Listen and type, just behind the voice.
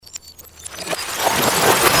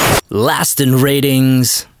Last in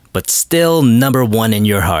ratings, but still number one in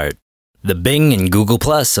your heart. The Bing and Google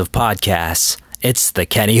Plus of podcasts. It's The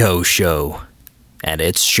Kenny Ho Show. And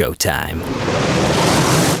it's showtime.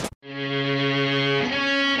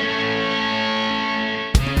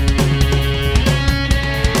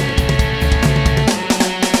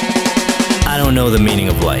 I don't know the meaning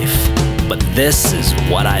of life, but this is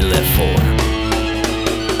what I live for.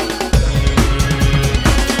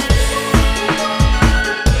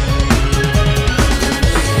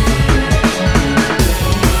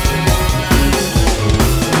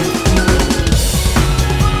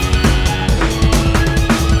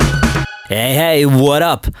 Hey, what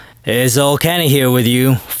up? It's old Kenny here with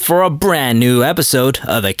you for a brand new episode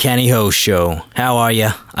of The Kenny Ho Show. How are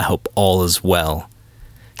ya? I hope all is well.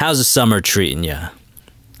 How's the summer treating ya?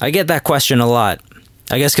 I get that question a lot.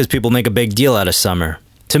 I guess because people make a big deal out of summer.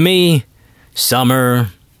 To me,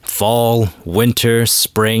 summer, fall, winter,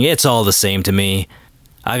 spring, it's all the same to me.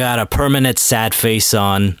 I got a permanent sad face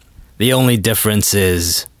on. The only difference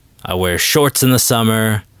is I wear shorts in the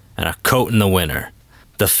summer and a coat in the winter.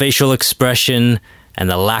 The facial expression and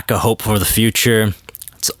the lack of hope for the future,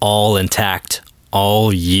 it's all intact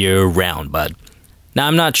all year round, bud. Now,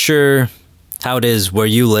 I'm not sure how it is where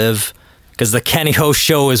you live, because the Kenny Ho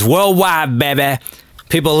Show is worldwide, baby.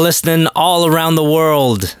 People listening all around the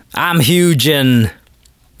world. I'm huge in,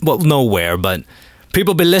 well, nowhere, but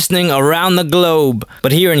people be listening around the globe.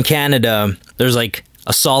 But here in Canada, there's like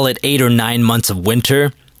a solid 8 or 9 months of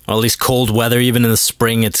winter, or at least cold weather. Even in the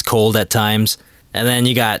spring, it's cold at times. And then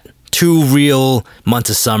you got 2 real months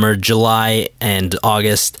of summer, July and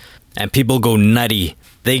August, and people go nutty.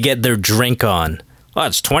 They get their drink on. Oh,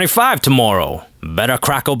 it's 25 tomorrow. Better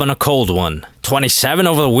crack open a cold one. 27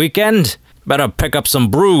 over the weekend? Better pick up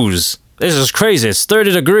some brews. This is crazy. It's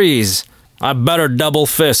 30 degrees. I better double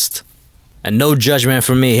fist. And no judgment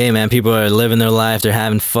from me. Hey, man, people are living their life. They're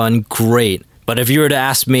having fun. Great. But if you were to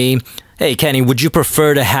ask me, hey, Kenny, would you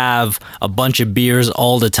prefer to have a bunch of beers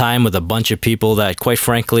all the time with a bunch of people that, quite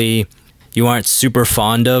frankly, you aren't super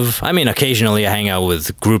fond of? I mean, occasionally I hang out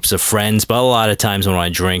with groups of friends, but a lot of times when I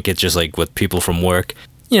drink, it's just like with people from work.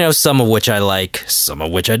 You know, some of which I like, some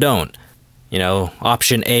of which I don't. You know,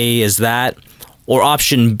 option A is that, or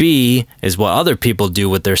option B is what other people do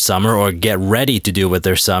with their summer or get ready to do with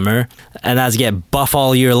their summer, and that's get buff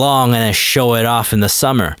all year long and then show it off in the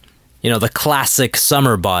summer. You know, the classic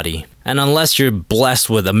summer body. And unless you're blessed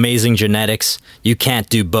with amazing genetics, you can't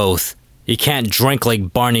do both. You can't drink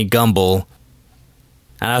like Barney Gumble.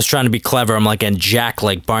 And I was trying to be clever. I'm like, and Jack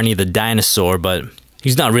like Barney the dinosaur, but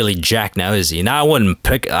he's not really Jack now, is he? Now I wouldn't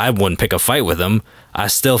pick a fight with him. I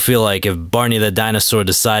still feel like if Barney the dinosaur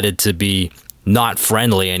decided to be not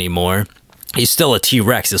friendly anymore, he's still a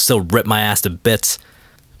T-Rex. He'll still rip my ass to bits.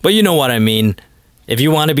 But you know what I mean. If you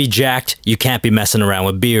want to be jacked, you can't be messing around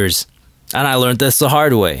with beers. And I learned this the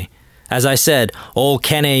hard way. As I said, old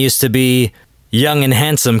Kenny used to be young and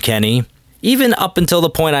handsome Kenny. Even up until the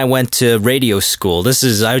point I went to radio school. I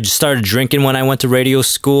just started drinking when I went to radio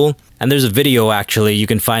school. And there's a video, actually, you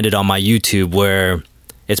can find it on my YouTube, where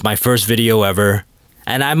it's my first video ever.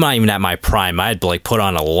 And I'm not even at my prime. I'd like put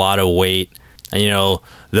on a lot of weight. And, you know,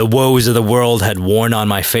 the woes of the world had worn on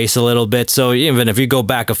my face a little bit. So even if you go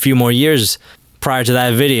back a few more years prior to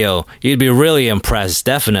that video, you'd be really impressed,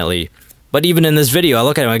 definitely. But even in this video, I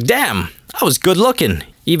look at it like, damn, I was good looking.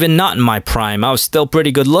 Even not in my prime, I was still pretty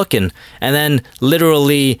good looking. And then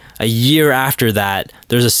literally a year after that,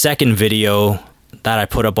 there's a second video that I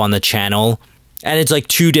put up on the channel. And it's like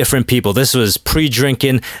 2 different people. This was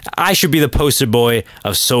pre-drinking. I should be the poster boy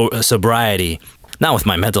of sobriety. Not with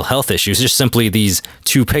my mental health issues, just simply these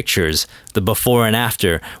 2 pictures, the before and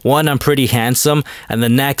after. One, I'm pretty handsome, and the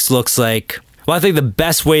next looks like... Well, I think the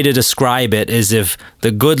best way to describe it is if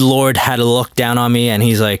the good Lord had a look down on me and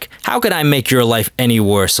he's like, how can I make your life any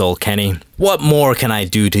worse, old Kenny? What more can I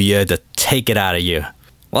do to you to take it out of you?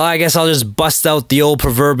 Well, I guess I'll just bust out the old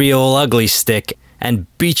proverbial ugly stick and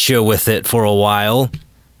beat you with it for a while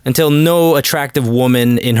until no attractive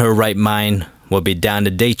woman in her right mind will be down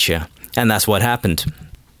to date you. And that's what happened.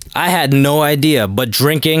 I had no idea, but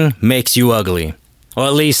drinking makes you ugly. Or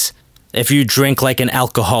at least... if you drink like an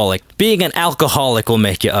alcoholic. Being an alcoholic will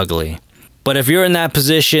make you ugly. But if you're in that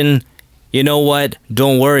position, you know what?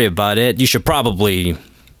 Don't worry about it. You should probably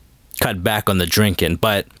cut back on the drinking.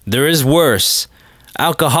 But there is worse.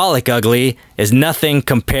 Alcoholic ugly is nothing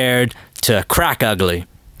compared to crack ugly.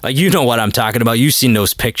 Like, you know what I'm talking about. You've seen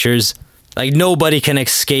those pictures. Like, nobody can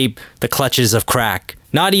escape the clutches of crack.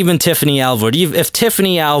 Not even Tiffany Alvord. If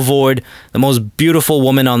Tiffany Alvord, the most beautiful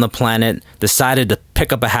woman on the planet, decided to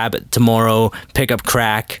pick up a habit tomorrow, pick up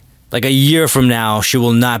crack, Like a year from now, she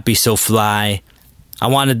will not be so fly. I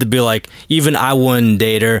wanted to be like, even I wouldn't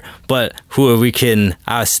date her, but who are we kidding?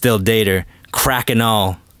 I still date her. Crack and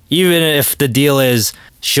all. Even if the deal is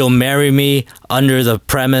she'll marry me under the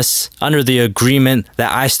premise, under the agreement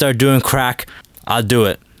that I start doing crack, I'll do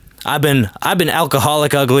it. I've been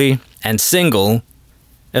alcoholic ugly and single.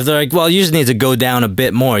 If they're like, well, you just need to go down a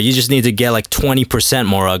bit more. You just need to get like 20%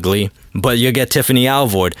 more ugly. But you'll get Tiffany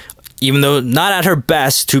Alvord. Even though not at her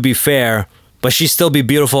best, to be fair, but she'd still be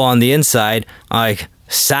beautiful on the inside. Like,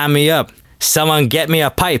 sign me up. Someone get me a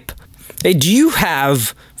pipe. Hey, do you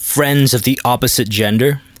have friends of the opposite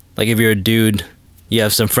gender? Like if you're a dude, you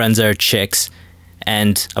have some friends that are chicks.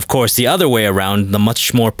 And of course, the other way around, the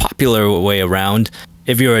much more popular way around,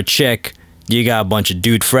 if you're a chick, you got a bunch of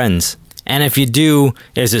dude friends. And if you do,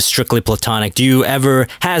 is it strictly platonic?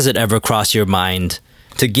 Has it ever crossed your mind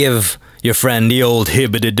to give your friend the old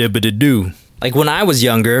hibbity-dibbity-doo? Like when I was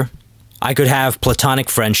younger, I could have platonic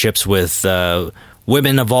friendships with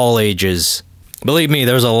women of all ages. Believe me,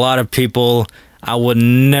 there's a lot of people I would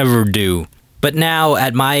never do. But now,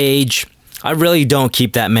 at my age, I really don't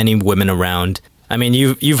keep that many women around. I mean,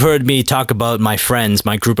 you've heard me talk about my friends,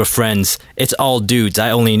 my group of friends. It's all dudes.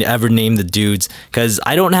 I only ever name the dudes because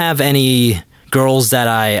I don't have any girls that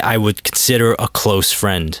I would consider a close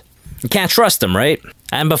friend. You can't trust them, right?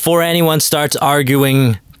 And before anyone starts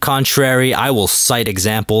arguing contrary, I will cite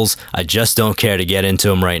examples. I just don't care to get into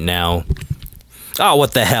them right now. Oh,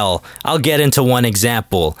 what the hell? I'll get into one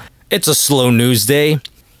example. It's a slow news day.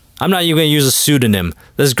 I'm not even going to use a pseudonym.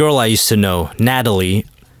 This girl I used to know, Natalie,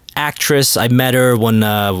 actress. I met her when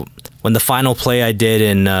the final play I did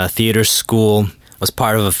in theater school was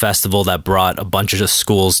part of a festival that brought a bunch of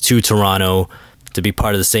schools to Toronto to be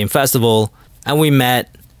part of the same festival. And we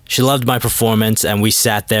met. She loved my performance, and we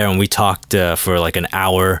sat there and we talked for like an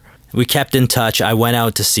hour. We kept in touch. I went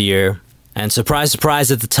out to see her. And surprise,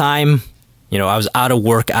 surprise, at the time, I was out of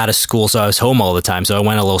work, out of school, so I was home all the time. So I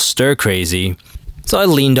went a little stir crazy. So I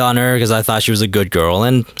leaned on her because I thought she was a good girl.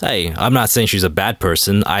 And hey, I'm not saying she's a bad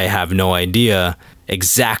person. I have no idea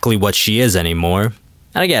exactly what she is anymore.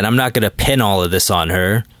 And again, I'm not going to pin all of this on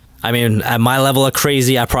her. I mean, at my level of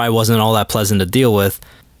crazy, I probably wasn't all that pleasant to deal with.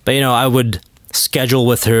 But, I would schedule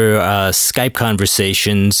with her Skype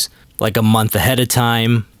conversations like a month ahead of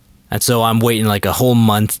time. And so I'm waiting like a whole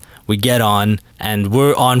month. We get on, and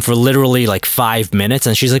we're on for literally like 5 minutes,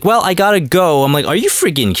 and she's like, well, I gotta go. I'm like, are you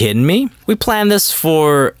freaking kidding me? We planned this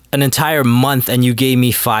for an entire month, and you gave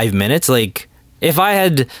me 5 minutes? Like, if I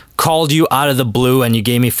had called you out of the blue and you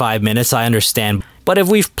gave me 5 minutes, I understand. But if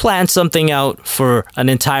we've planned something out for an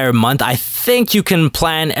entire month, I think you can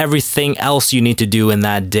plan everything else you need to do in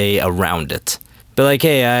that day around it. But like,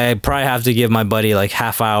 hey, I probably have to give my buddy like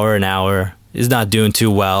half hour, an hour. He's not doing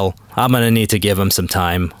too well. I'm gonna need to give him some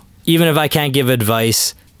time. Even if I can't give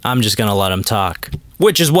advice, I'm just gonna let him talk.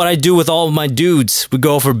 Which is what I do with all of my dudes. We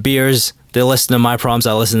go for beers, they listen to my problems,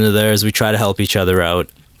 I listen to theirs, we try to help each other out.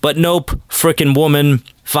 But nope, frickin' woman,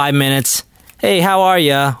 5 minutes. Hey, how are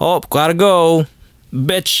ya? Oh, gotta go.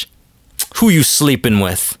 Bitch, who you sleeping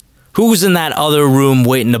with? Who's in that other room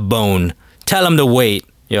waiting to bone? Tell him to wait,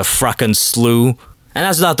 you frickin' slew. And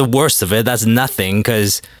that's not the worst of it, that's nothing,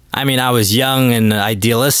 cause I was young and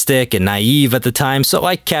idealistic and naive at the time, so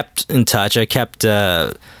I kept in touch. I kept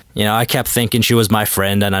thinking she was my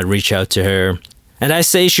friend, and I'd reach out to her. And I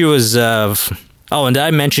say she was, and did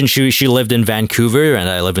I mention she lived in Vancouver, and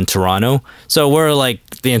I live in Toronto? So we're like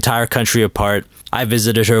the entire country apart. I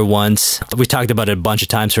visited her once. We talked about it a bunch of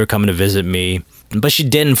times, her coming to visit me. But she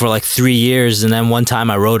didn't for like 3 years, and then one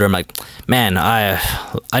time I wrote her, I'm like, man, I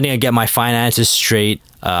need to get my finances straight.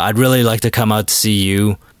 I'd really like to come out to see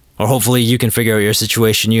you. Or hopefully you can figure out your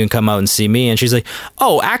situation, you can come out and see me. And she's like,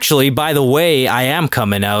 oh, actually, by the way, I am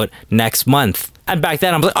coming out next month. And back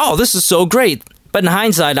then I'm like, oh, this is so great. But in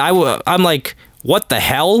hindsight, I'm like, what the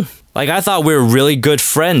hell? Like, I thought we were really good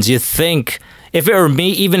friends. You'd think, if it were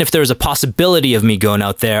me, even if there was a possibility of me going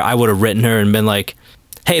out there, I would have written her and been like,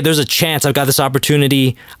 hey, there's a chance, I've got this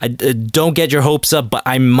opportunity. Don't get your hopes up, but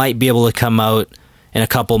I might be able to come out in a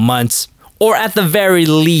couple months. Or at the very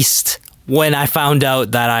least, when I found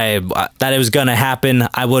out that it was gonna happen,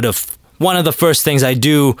 I would have. One of the first things I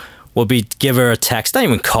do will be give her a text. Not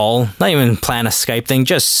even call, not even plan a Skype thing.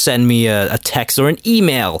 Just send me a text or an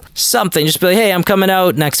email, something. Just be like, hey, I'm coming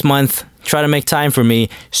out next month. Try to make time for me,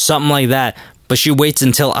 something like that. But she waits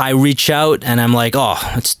until I reach out, and I'm like, oh,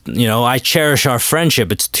 it's I cherish our friendship.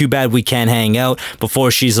 It's too bad we can't hang out.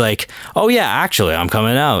 Before she's like, oh yeah, actually, I'm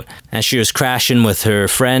coming out. And she was crashing with her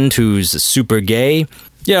friend who's super gay.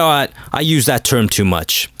 You know what? I use that term too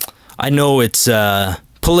much. I know it's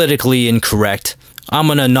politically incorrect. I'm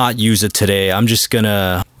gonna not use it today. I'm just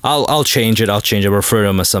gonna, I'll change it. I'll refer to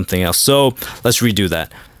him as something else. So let's redo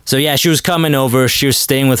that. So yeah, she was coming over. She was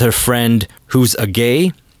staying with her friend who's a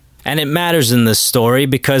gay. And it matters in this story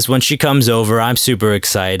because when she comes over, I'm super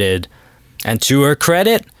excited. And to her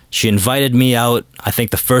credit, she invited me out. I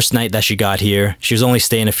think the first night that she got here. She was only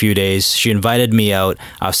staying a few days. She invited me out.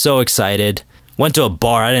 I was so excited. Went to a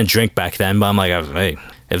bar. I didn't drink back then, but I'm like, hey,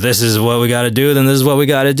 if this is what we got to do, then this is what we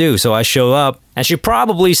got to do. So I show up, and she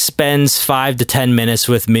probably spends 5 to 10 minutes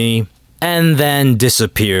with me and then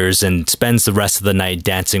disappears and spends the rest of the night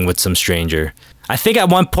dancing with some stranger. I think at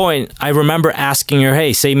one point, I remember asking her,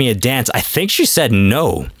 hey, say me a dance. I think she said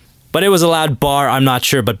no, but it was a loud bar. I'm not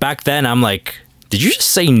sure. But back then, I'm like, did you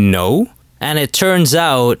just say no? And it turns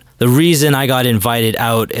out the reason I got invited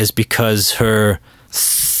out is because her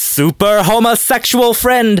super homosexual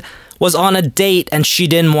friend was on a date and she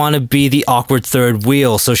didn't want to be the awkward third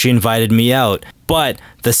wheel, so she invited me out. But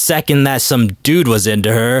the second that some dude was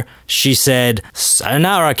into her, she said,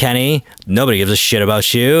 "Sayonara, Kenny. Nobody gives a shit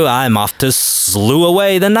about you. I'm off to slew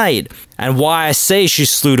away the night." And why I say she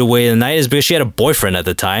slewed away the night is because she had a boyfriend at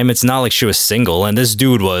the time. It's not like she was single, and this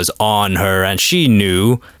dude was on her, and she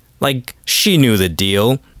knew. Like, she knew the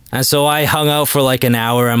deal. And so I hung out for like an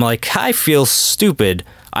hour. I'm like, I feel stupid.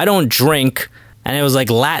 I don't drink. And it was like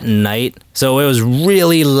Latin night, so it was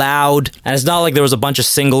really loud. And it's not like there was a bunch of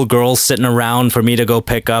single girls sitting around for me to go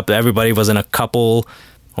pick up. Everybody was in a couple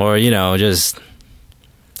or, you know, just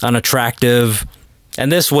unattractive.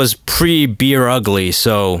 And this was pre-Beer Ugly,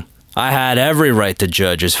 so I had every right to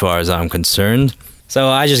judge as far as I'm concerned. So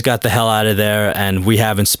I just got the hell out of there, and we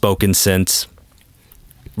haven't spoken since.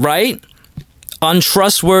 Right?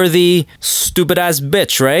 Untrustworthy, stupid-ass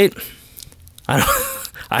bitch, right?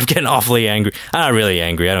 I'm getting awfully angry. I'm not really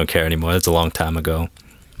angry. I don't care anymore. That's a long time ago.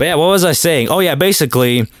 But yeah, what was I saying? Oh yeah,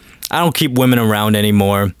 basically, I don't keep women around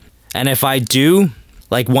anymore. And if I do,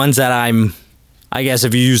 like ones that I guess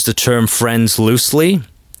if you use the term friends loosely,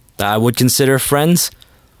 that I would consider friends,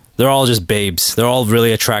 they're all just babes. They're all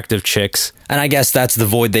really attractive chicks. And I guess that's the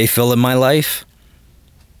void they fill in my life.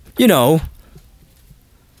 You know,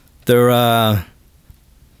 they're,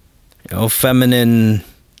 feminine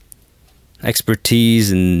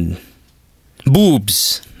expertise and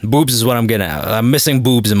boobs. Boobs is what I'm getting at. I'm missing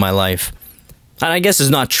boobs in my life. And I guess it's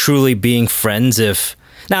not truly being friends if...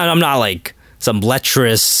 Now, I'm not like some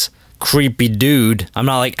lecherous, creepy dude. I'm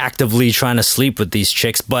not like actively trying to sleep with these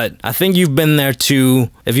chicks, but I think you've been there too.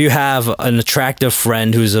 If you have an attractive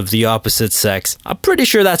friend who's of the opposite sex, I'm pretty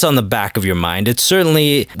sure that's on the back of your mind. It's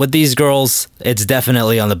certainly, with these girls, it's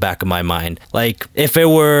definitely on the back of my mind. Like, if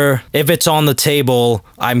it's on the table,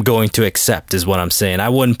 I'm going to accept, is what I'm saying. I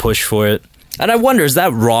wouldn't push for it. And I wonder, is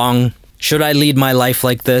that wrong? Should I lead my life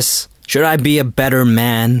like this? Should I be a better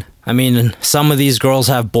man? I mean, some of these girls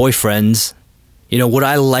have boyfriends. You know, would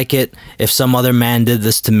I like it if some other man did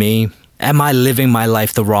this to me? Am I living my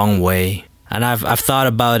life the wrong way? And I've thought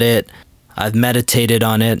about it. I've meditated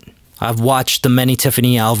on it. I've watched the many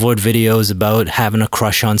Tiffany Alvord videos about having a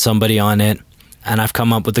crush on somebody on it. And I've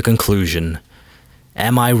come up with the conclusion.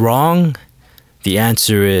 Am I wrong? The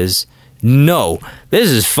answer is no. This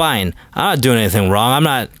is fine. I'm not doing anything wrong. I'm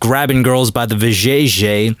not grabbing girls by the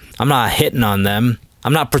vajayjay. I'm not hitting on them.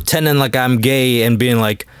 I'm not pretending like I'm gay and being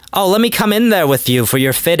like, oh, let me come in there with you for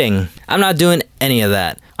your fitting. I'm not doing any of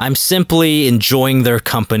that. I'm simply enjoying their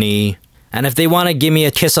company. And if they want to give me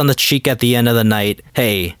a kiss on the cheek at the end of the night,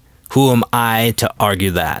 hey, who am I to argue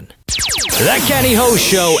that? The Kenny Ho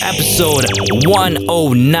Show, episode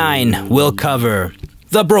 109, will cover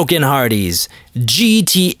The Broken Hearties,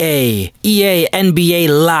 GTA, EA NBA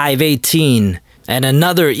Live 18, and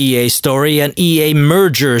another EA story, an EA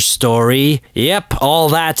merger story. Yep, all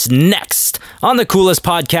that's next on the coolest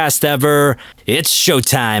podcast ever. It's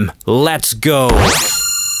showtime. Let's go.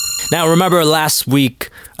 Now, remember last week,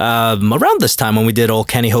 around this time when we did old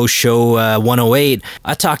Kenny Ho Show 108,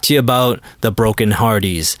 I talked to you about the Broken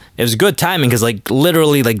Hearties. It was good timing because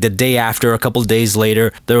literally the day after, a couple days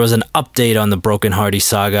later, there was an update on the Broken Hearty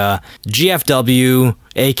saga. GFW,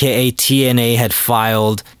 aka TNA, had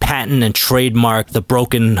filed patent and trademark the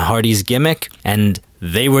Broken Hearties gimmick, and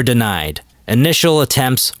they were denied. Initial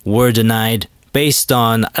attempts were denied. Based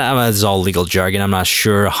on, this is all legal jargon, I'm not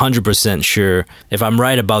sure, 100% sure if I'm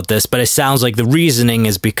right about this, but it sounds like the reasoning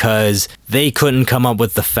is because they couldn't come up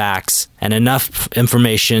with the facts and enough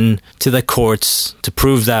information to the courts to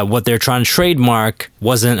prove that what they're trying to trademark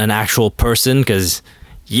wasn't an actual person, because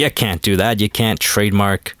you can't do that. You can't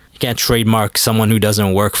trademark someone who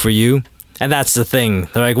doesn't work for you. And that's the thing.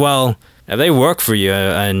 They're like, well, if they work for you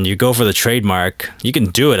and you go for the trademark, you can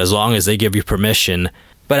do it as long as they give you permission.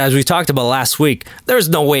 But as we talked about last week, there's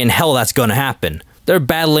no way in hell that's going to happen. They're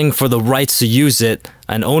battling for the rights to use it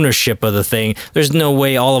and ownership of the thing. There's no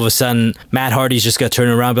way all of a sudden Matt Hardy's just going to turn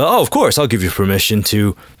around and be like, oh, of course, I'll give you permission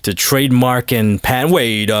to trademark and patent.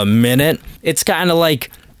 Wait a minute. It's kind of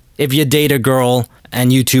like if you date a girl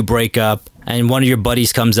and you two break up and one of your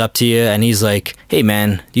buddies comes up to you and he's like, hey,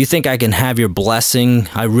 man, do you think I can have your blessing?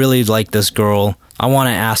 I really like this girl. I want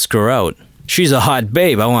to ask her out. She's a hot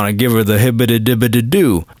babe. I want to give her the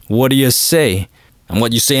hibbity-dibbity-doo. What do you say? And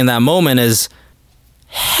what you say in that moment is,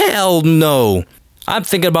 hell no. I'm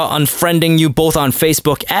thinking about unfriending you both on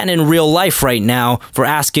Facebook and in real life right now for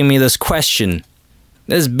asking me this question.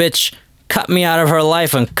 This bitch cut me out of her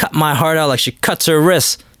life and cut my heart out like she cuts her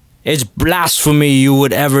wrists. It's blasphemy you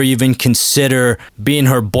would ever even consider being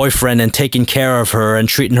her boyfriend and taking care of her and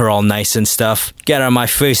treating her all nice and stuff. Get out of my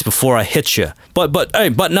face before I hit you. But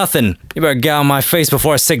nothing. You better get out of my face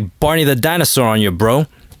before I stick Barney the dinosaur on you, bro.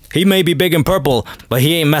 He may be big and purple, but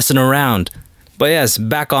he ain't messing around. But yes,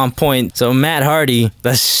 back on point. So Matt Hardy,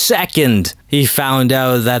 the second he found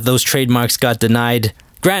out that those trademarks got denied,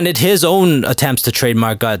 granted his own attempts to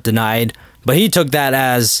trademark got denied, but he took that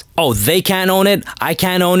as, oh, they can't own it, I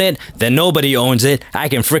can't own it, then nobody owns it, I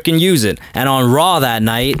can frickin' use it. And on Raw that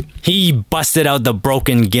night, he busted out the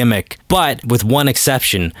broken gimmick. But with one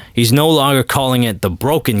exception, he's no longer calling it the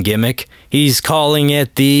broken gimmick, he's calling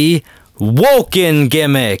it the woken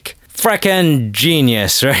gimmick. Frickin'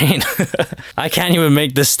 genius, right? I can't even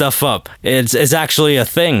make this stuff up. It's actually a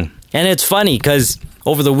thing. And it's funny because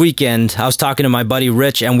over the weekend, I was talking to my buddy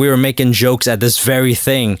Rich and we were making jokes at this very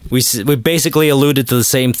thing. We basically alluded to the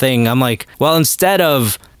same thing. I'm like, well, instead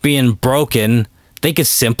of being broken, they could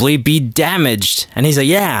simply be damaged. And he's like,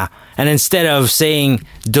 yeah. And instead of saying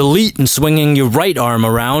delete and swinging your right arm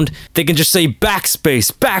around, they can just say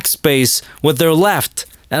backspace with their left.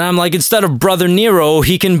 And I'm like, instead of Brother Nero,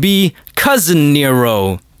 he can be Cousin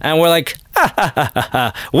Nero. And we're like,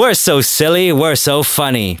 we're so silly, we're so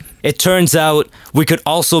funny. It turns out we could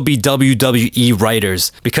also be WWE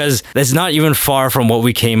writers because that's not even far from what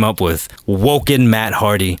we came up with. Woken Matt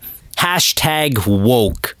Hardy. Hashtag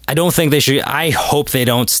woke. I don't think they should. I hope they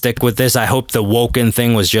don't stick with this. I hope the woken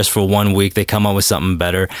thing was just for 1 week. They come up with something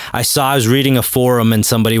better. I was reading a forum and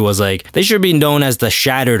somebody was like, they should be known as the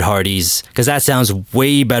Shattered Hardys because that sounds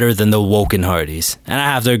way better than the Woken Hardys. And I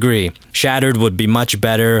have to agree. Shattered would be much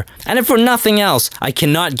better. And if for nothing else, I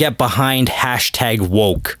cannot get behind hashtag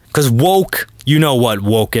woke. Because woke, you know what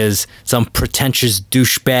woke is. Some pretentious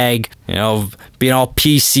douchebag, being all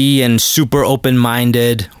PC and super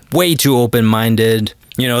open-minded. Way too open-minded.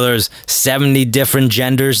 There's 70 different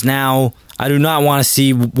genders now. I do not want to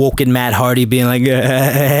see woken Matt Hardy being like,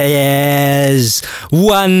 yes,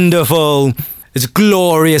 wonderful. It's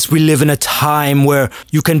glorious. We live in a time where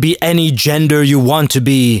you can be any gender you want to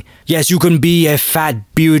be. Yes, you can be a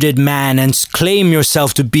fat, bearded man and claim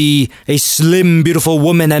yourself to be a slim, beautiful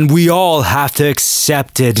woman, and we all have to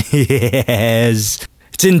accept it. Yes.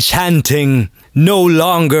 It's enchanting. No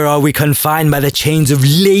longer are we confined by the chains of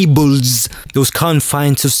labels. Those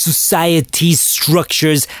confines of society's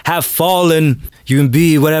structures have fallen. You can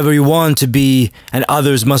be whatever you want to be, and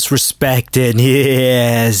others must respect it.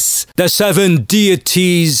 Yes. The 7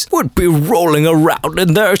 deities would be rolling around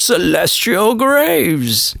in their celestial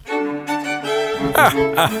graves.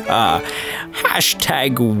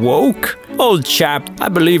 Hashtag woke. Old chap, I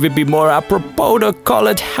believe it'd be more apropos to call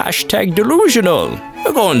it hashtag delusional.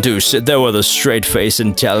 You're going to sit there with a straight face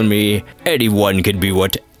and tell me anyone can be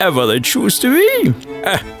whatever they choose to be?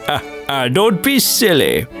 Don't be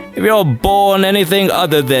silly. If you're born anything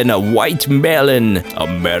other than a white male in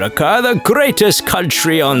America, the greatest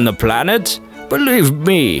country on the planet, believe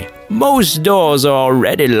me, most doors are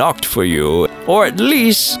already locked for you, or at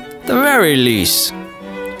least, the very least,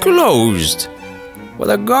 closed, with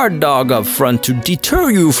a guard dog up front to deter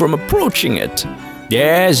you from approaching it.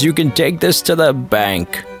 Yes, you can take this to the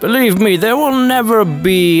bank. Believe me, there will never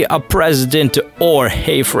be a president or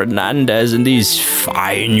Hey Fernandez in these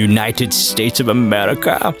fine United States of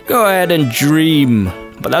America. Go ahead and dream,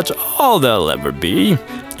 but that's all there'll ever be.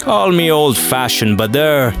 Call me old-fashioned, but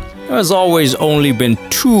there has always only been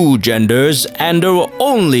 2 genders, and there will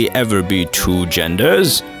only ever be 2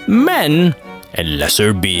 genders, men and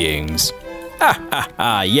lesser beings.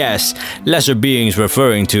 Yes, lesser beings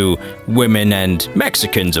referring to women and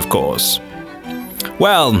Mexicans, of course.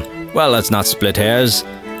 Well, let's not split hairs.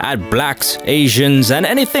 Add blacks, Asians, and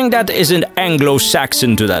anything that isn't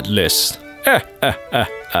Anglo-Saxon to that list.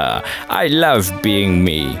 I love being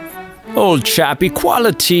me. Old chap,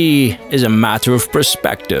 equality is a matter of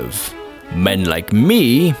perspective. Men like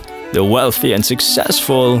me, the wealthy and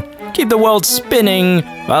successful, keep the world spinning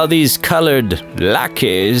while these colored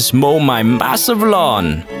lackeys mow my massive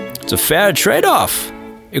lawn. It's a fair trade-off.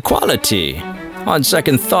 Equality. On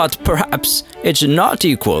second thought, perhaps it's not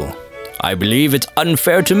equal. I believe it's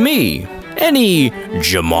unfair to me. Any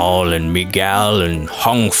Jamal and Miguel and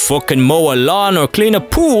Hong Fook can mow a lawn or clean a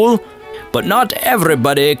pool, but not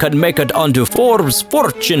everybody can make it onto Forbes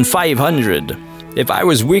Fortune 500. If I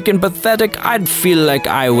was weak and pathetic, I'd feel like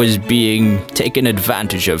I was being taken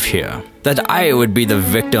advantage of here. That I would be the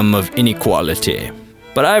victim of inequality.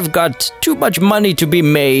 But I've got too much money to be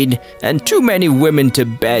made and too many women to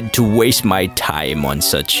bed to waste my time on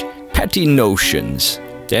such petty notions.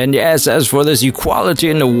 And yes, as for this equality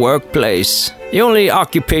in the workplace, the only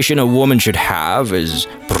occupation a woman should have is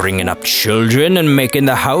bringing up children and making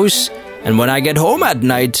the house, and when I get home at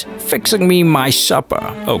night, fixing me my supper.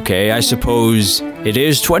 Okay, I suppose it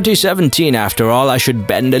is 2017 after all, I should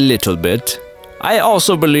bend a little bit. I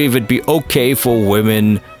also believe it'd be okay for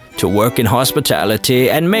women to work in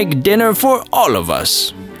hospitality and make dinner for all of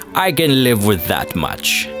us. I can live with that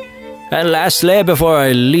much. And lastly, before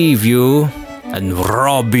I leave you and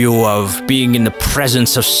rob you of being in the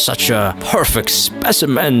presence of such a perfect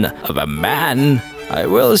specimen of a man, I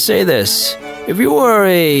will say this. If you were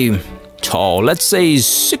a tall, let's say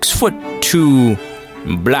 6'2"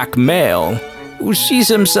 black male who sees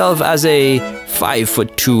himself as a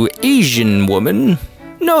 5'2" Asian woman,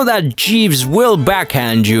 know that Jeeves will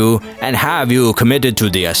backhand you and have you committed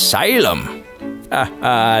to the asylum.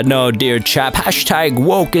 No, dear chap, hashtag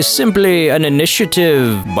woke is simply an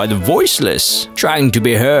initiative by the voiceless trying to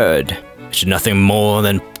be heard. It's nothing more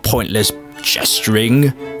than pointless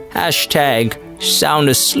gesturing. Hashtag sound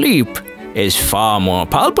asleep is far more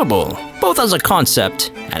palpable, both as a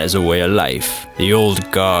concept and as a way of life. The old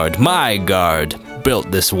guard, my guard,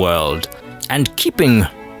 built this world, and keeping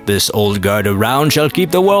this old guard around shall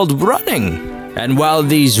keep the world running. And while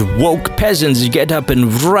these woke peasants get up and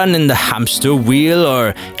run in the hamster wheel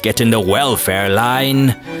or get in the welfare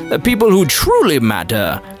line, the people who truly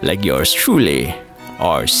matter, like yours truly,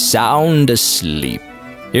 are sound asleep.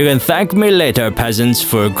 You can thank me later, peasants,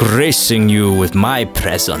 for gracing you with my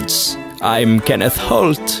presence. I'm Kenneth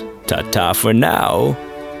Holt. Ta-ta for now.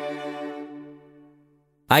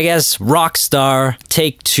 I guess Rockstar,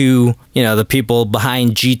 Take-Two, the people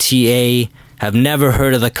behind GTA have never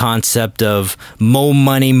heard of the concept of mo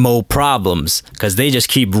money, mo problems, because they just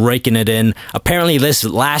keep raking it in. Apparently this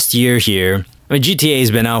last year here,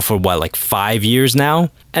 GTA's been out for 5 years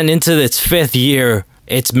now? And into its 5th year,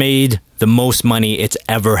 it's made the most money it's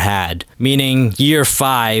ever had. Meaning year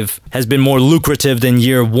 5 has been more lucrative than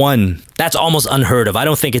year 1. That's almost unheard of. I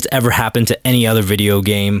don't think it's ever happened to any other video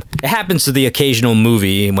game. It happens to the occasional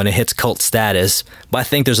movie when it hits cult status, but I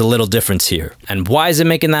think there's a little difference here. And why is it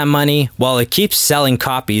making that money? Well, it keeps selling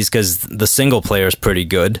copies because the single player is pretty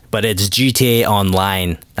good, but it's GTA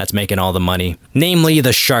Online that's making all the money. Namely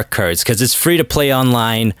the shark cards, because it's free to play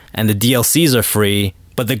online and the DLCs are free.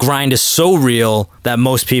 But the grind is so real that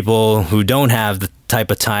most people who don't have the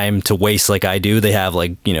type of time to waste like I do, they have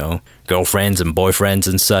girlfriends and boyfriends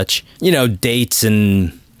and such, dates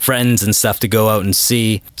and friends and stuff to go out and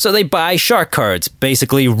see. So they buy shark cards,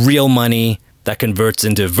 basically real money that converts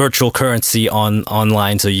into virtual currency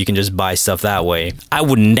online so you can just buy stuff that way. I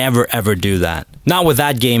would never ever do that. Not with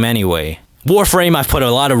that game anyway. Warframe, I've put a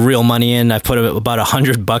lot of real money in. I've put about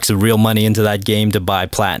 $100 of real money into that game to buy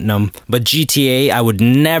platinum. But GTA, I would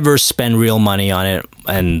never spend real money on it.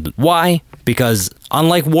 And why? Because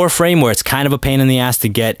unlike Warframe, where it's kind of a pain in the ass to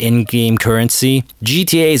get in-game currency,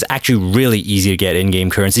 GTA is actually really easy to get in-game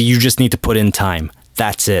currency. You just need to put in time.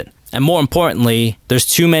 That's it. And more importantly, there's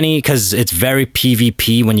too many, because it's very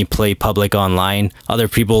PvP when you play public online. Other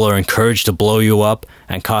people are encouraged to blow you up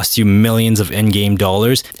and cost you millions of in-game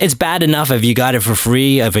dollars. It's bad enough if you got it for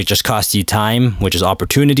free, if it just costs you time, which is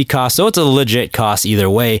opportunity cost. So it's a legit cost either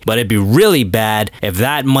way. But it'd be really bad if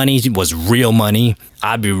that money was real money.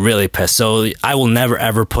 I'd be really pissed. So I will never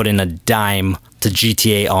ever put in a dime to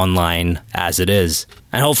GTA Online as it is.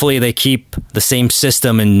 And hopefully they keep the same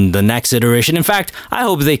system in the next iteration. In fact, I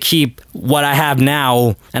hope they keep what I have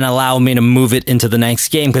now and allow me to move it into the next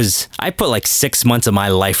game, because I put 6 months of my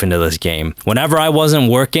life into this game. Whenever I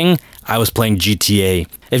wasn't working, I was playing GTA.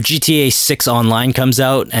 If GTA 6 Online comes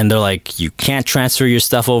out and they're like, you can't transfer your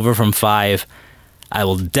stuff over from 5, I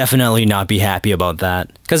will definitely not be happy about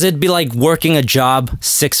that. Because it'd be like working a job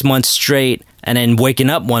 6 months straight and then waking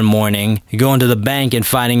up one morning, going to the bank and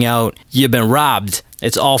finding out you've been robbed.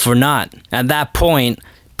 It's all for naught. At that point,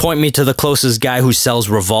 point me to the closest guy who sells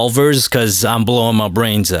revolvers because I'm blowing my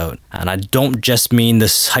brains out. And I don't just mean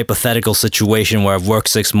this hypothetical situation where I've worked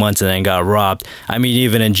 6 months and then got robbed. I mean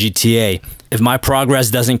even in GTA. If my progress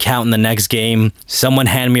doesn't count in the next game, someone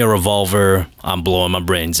hand me a revolver, I'm blowing my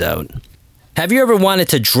brains out. Have you ever wanted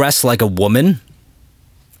to dress like a woman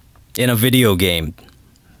in a video game?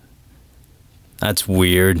 That's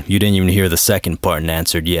weird. You didn't even hear the second part and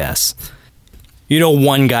answered yes. You know,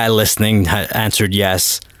 one guy listening answered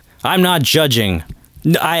yes. I'm not judging.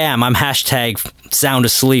 I am. I'm hashtag sound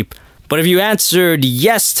asleep. But if you answered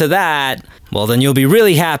yes to that, well, then you'll be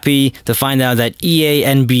really happy to find out that EA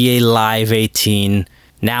NBA Live 18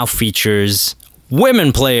 now features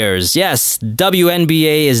women players. Yes,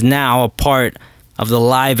 WNBA is now a part of the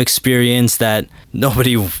live experience that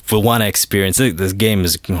nobody will want to experience. This game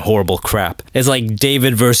is horrible crap. It's like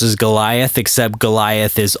David versus Goliath, except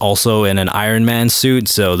Goliath is also in an Iron Man suit,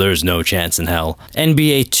 so there's no chance in hell.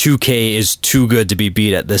 NBA 2K is too good to be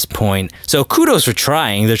beat at this point. So kudos for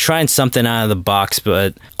trying. They're trying something out of the box,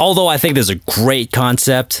 but although I think there's a great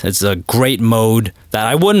concept, it's a great mode that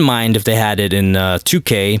I wouldn't mind if they had it in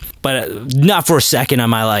 2K, but not for a second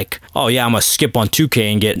am I like, oh yeah, I'm gonna skip on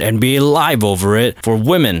 2K and get NBA Live over it for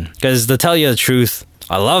women. Because to tell you the truth,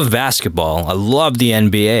 I love basketball, I love the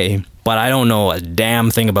NBA, but I don't know a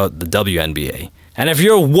damn thing about the WNBA. And if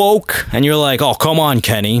you're woke and you're like, oh, come on,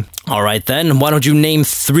 Kenny, all right then, why don't you name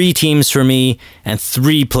 3 teams for me and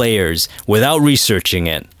 3 players without researching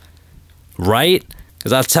it, right?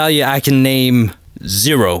 Because I'll tell you, I can name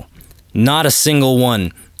 0. Not a single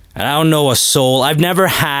one. And I don't know a soul. I've never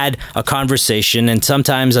had a conversation, and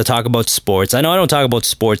sometimes I talk about sports. I know I don't talk about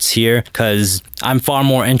sports here because I'm far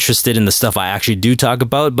more interested in the stuff I actually do talk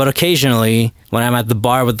about, but occasionally, when I'm at the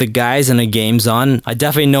bar with the guys and the game's on, I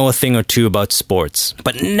definitely know a thing or two about sports.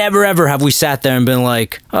 But never ever have we sat there and been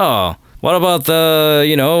like, oh, what about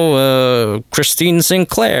the, Christine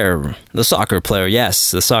Sinclair, the soccer player?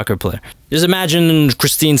 Yes, the soccer player. Just imagine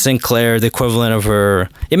Christine Sinclair, the equivalent of her.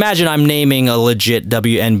 Imagine I'm naming a legit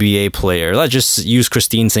WNBA player. Let's just use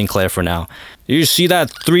Christine Sinclair for now. You see that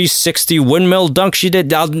 360 windmill dunk she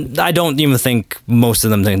did? I don't even think most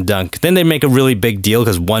of them can dunk. Then they make a really big deal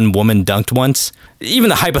because one woman dunked once. Even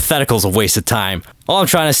the hypothetical's a waste of time. All I'm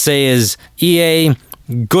trying to say is, EA,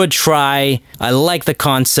 good try. I like the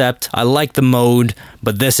concept. I like the mode,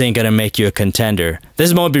 but this ain't gonna make you a contender.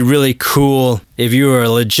 This mode would be really cool if you were a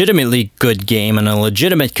legitimately good game and a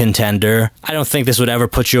legitimate contender. I don't think this would ever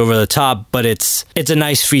put you over the top, but it's a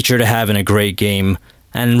nice feature to have in a great game.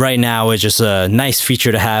 And right now, it's just a nice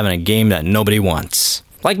feature to have in a game that nobody wants.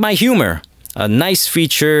 Like my humor. A nice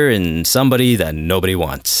feature in somebody that nobody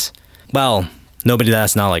wants. Well, nobody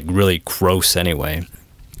that's not like really gross anyway.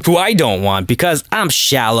 Who I don't want because I'm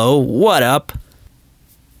shallow. What up?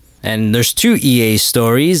 And there's 2 EA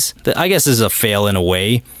stories. I guess this is a fail in a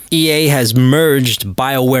way. EA has merged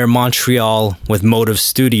BioWare Montreal with Motive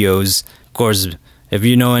Studios. Of course, if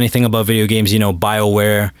you know anything about video games, you know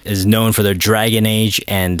BioWare is known for their Dragon Age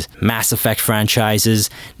and Mass Effect franchises.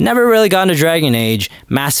 Never really got into Dragon Age.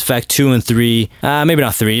 Mass Effect 2 and 3, maybe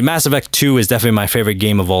not 3. Mass Effect 2 is definitely my favorite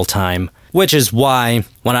game of all time. Which is why,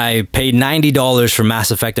 when I paid $90 for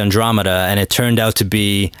Mass Effect Andromeda and it turned out to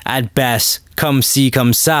be, at best, come see,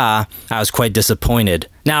 come sa, I was quite disappointed.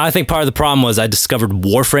 Now, I think part of the problem was I discovered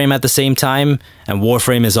Warframe at the same time, and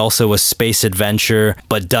Warframe is also a space adventure,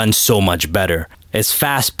 but done so much better. It's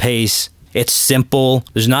fast-paced, it's simple,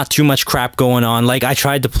 there's not too much crap going on. Like, I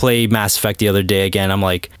tried to play Mass Effect the other day again, I'm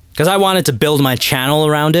like, because I wanted to build my channel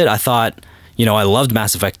around it, I thought, I loved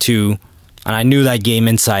Mass Effect 2, and I knew that game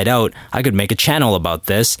inside out. I could make a channel about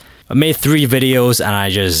this. I made 3 videos and I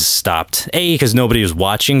just stopped. A, because nobody was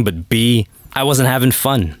watching, but B, I wasn't having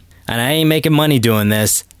fun. And I ain't making money doing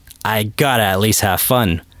this. I gotta at least have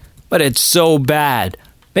fun. But it's so bad.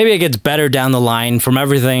 Maybe it gets better down the line. From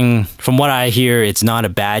what I hear, it's not a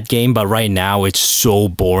bad game, but right now it's so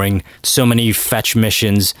boring. So many fetch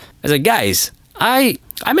missions. I was like, guys,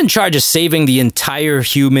 I'm in charge of saving the entire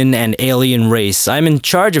human and alien race. I'm in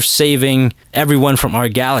charge of saving everyone from our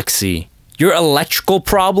galaxy. Your electrical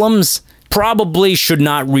problems probably should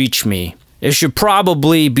not reach me. It should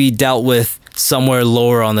probably be dealt with somewhere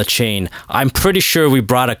lower on the chain. I'm pretty sure we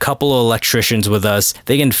brought a couple of electricians with us.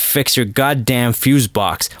 They can fix your goddamn fuse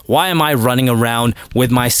box. Why am I running around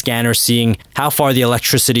with my scanner seeing how far the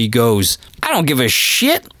electricity goes? I don't give a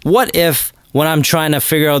shit. What if, when I'm trying to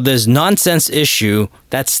figure out this nonsense issue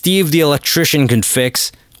that Steve the electrician can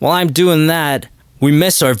fix, while I'm doing that, we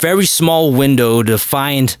miss our very small window to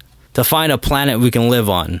find a planet we can live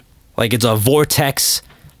on? Like it's a vortex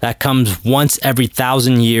that comes once every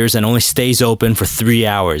 1,000 years and only stays open for 3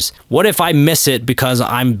 hours. What if I miss it because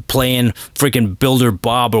I'm playing freaking Builder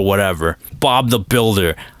Bob or whatever? Bob the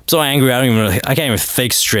Builder. I'm so angry I can't even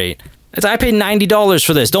think straight. I paid $90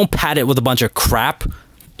 for this. Don't pad it with a bunch of crap.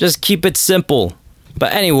 Just keep it simple.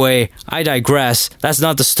 But anyway, I digress. That's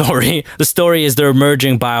not the story. The story is they're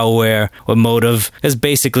merging BioWare with Motive. Because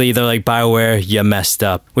basically they're like, BioWare, you messed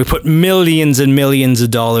up. We put millions and millions of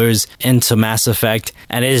dollars into Mass Effect,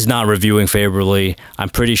 and it is not reviewing favorably. I'm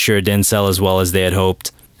pretty sure it didn't sell as well as they had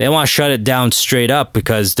hoped. They want to shut it down straight up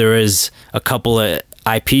because there is a couple of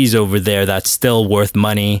IPs over there that's still worth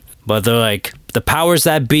money. But they're like, the powers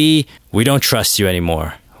that be, we don't trust you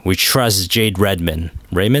anymore. We trust Jade Redmond.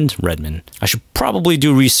 Redmond. I should probably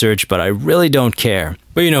do research, but I really don't care.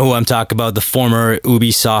 But you know who I'm talking about, the former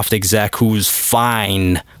Ubisoft exec who's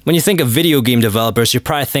fine. When you think of video game developers, you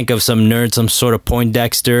probably think of some nerd, some sort of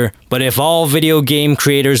Poindexter. But if all video game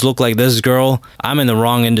creators look like this girl, I'm in the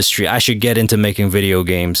wrong industry. I should get into making video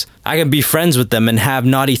games. I can be friends with them and have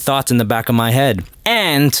naughty thoughts in the back of my head.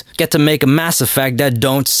 And get to make a Mass Effect that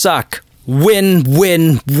don't suck. Win,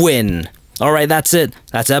 win, win. Alright, that's it.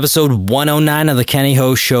 That's episode 109 of the Kenny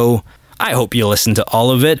Ho Show. I hope you listened to all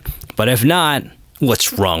of it, but if not,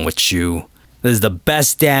 what's wrong with you? This is the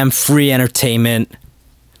best damn free entertainment.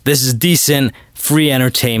 This is decent free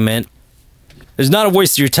entertainment. It's not a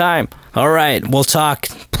waste of your time. Alright, we'll talk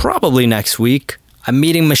probably next week. I'm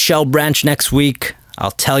meeting Michelle Branch next week. I'll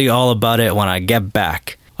tell you all about it when I get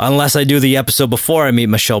back. Unless I do the episode before I meet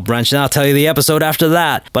Michelle Branch, and I'll tell you the episode after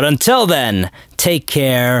that. But until then, take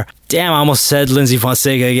care. Damn, I almost said Lindsay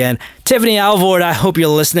Fonseca again. Tiffany Alvord, I hope you're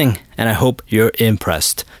listening, and I hope you're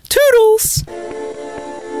impressed. Toodles!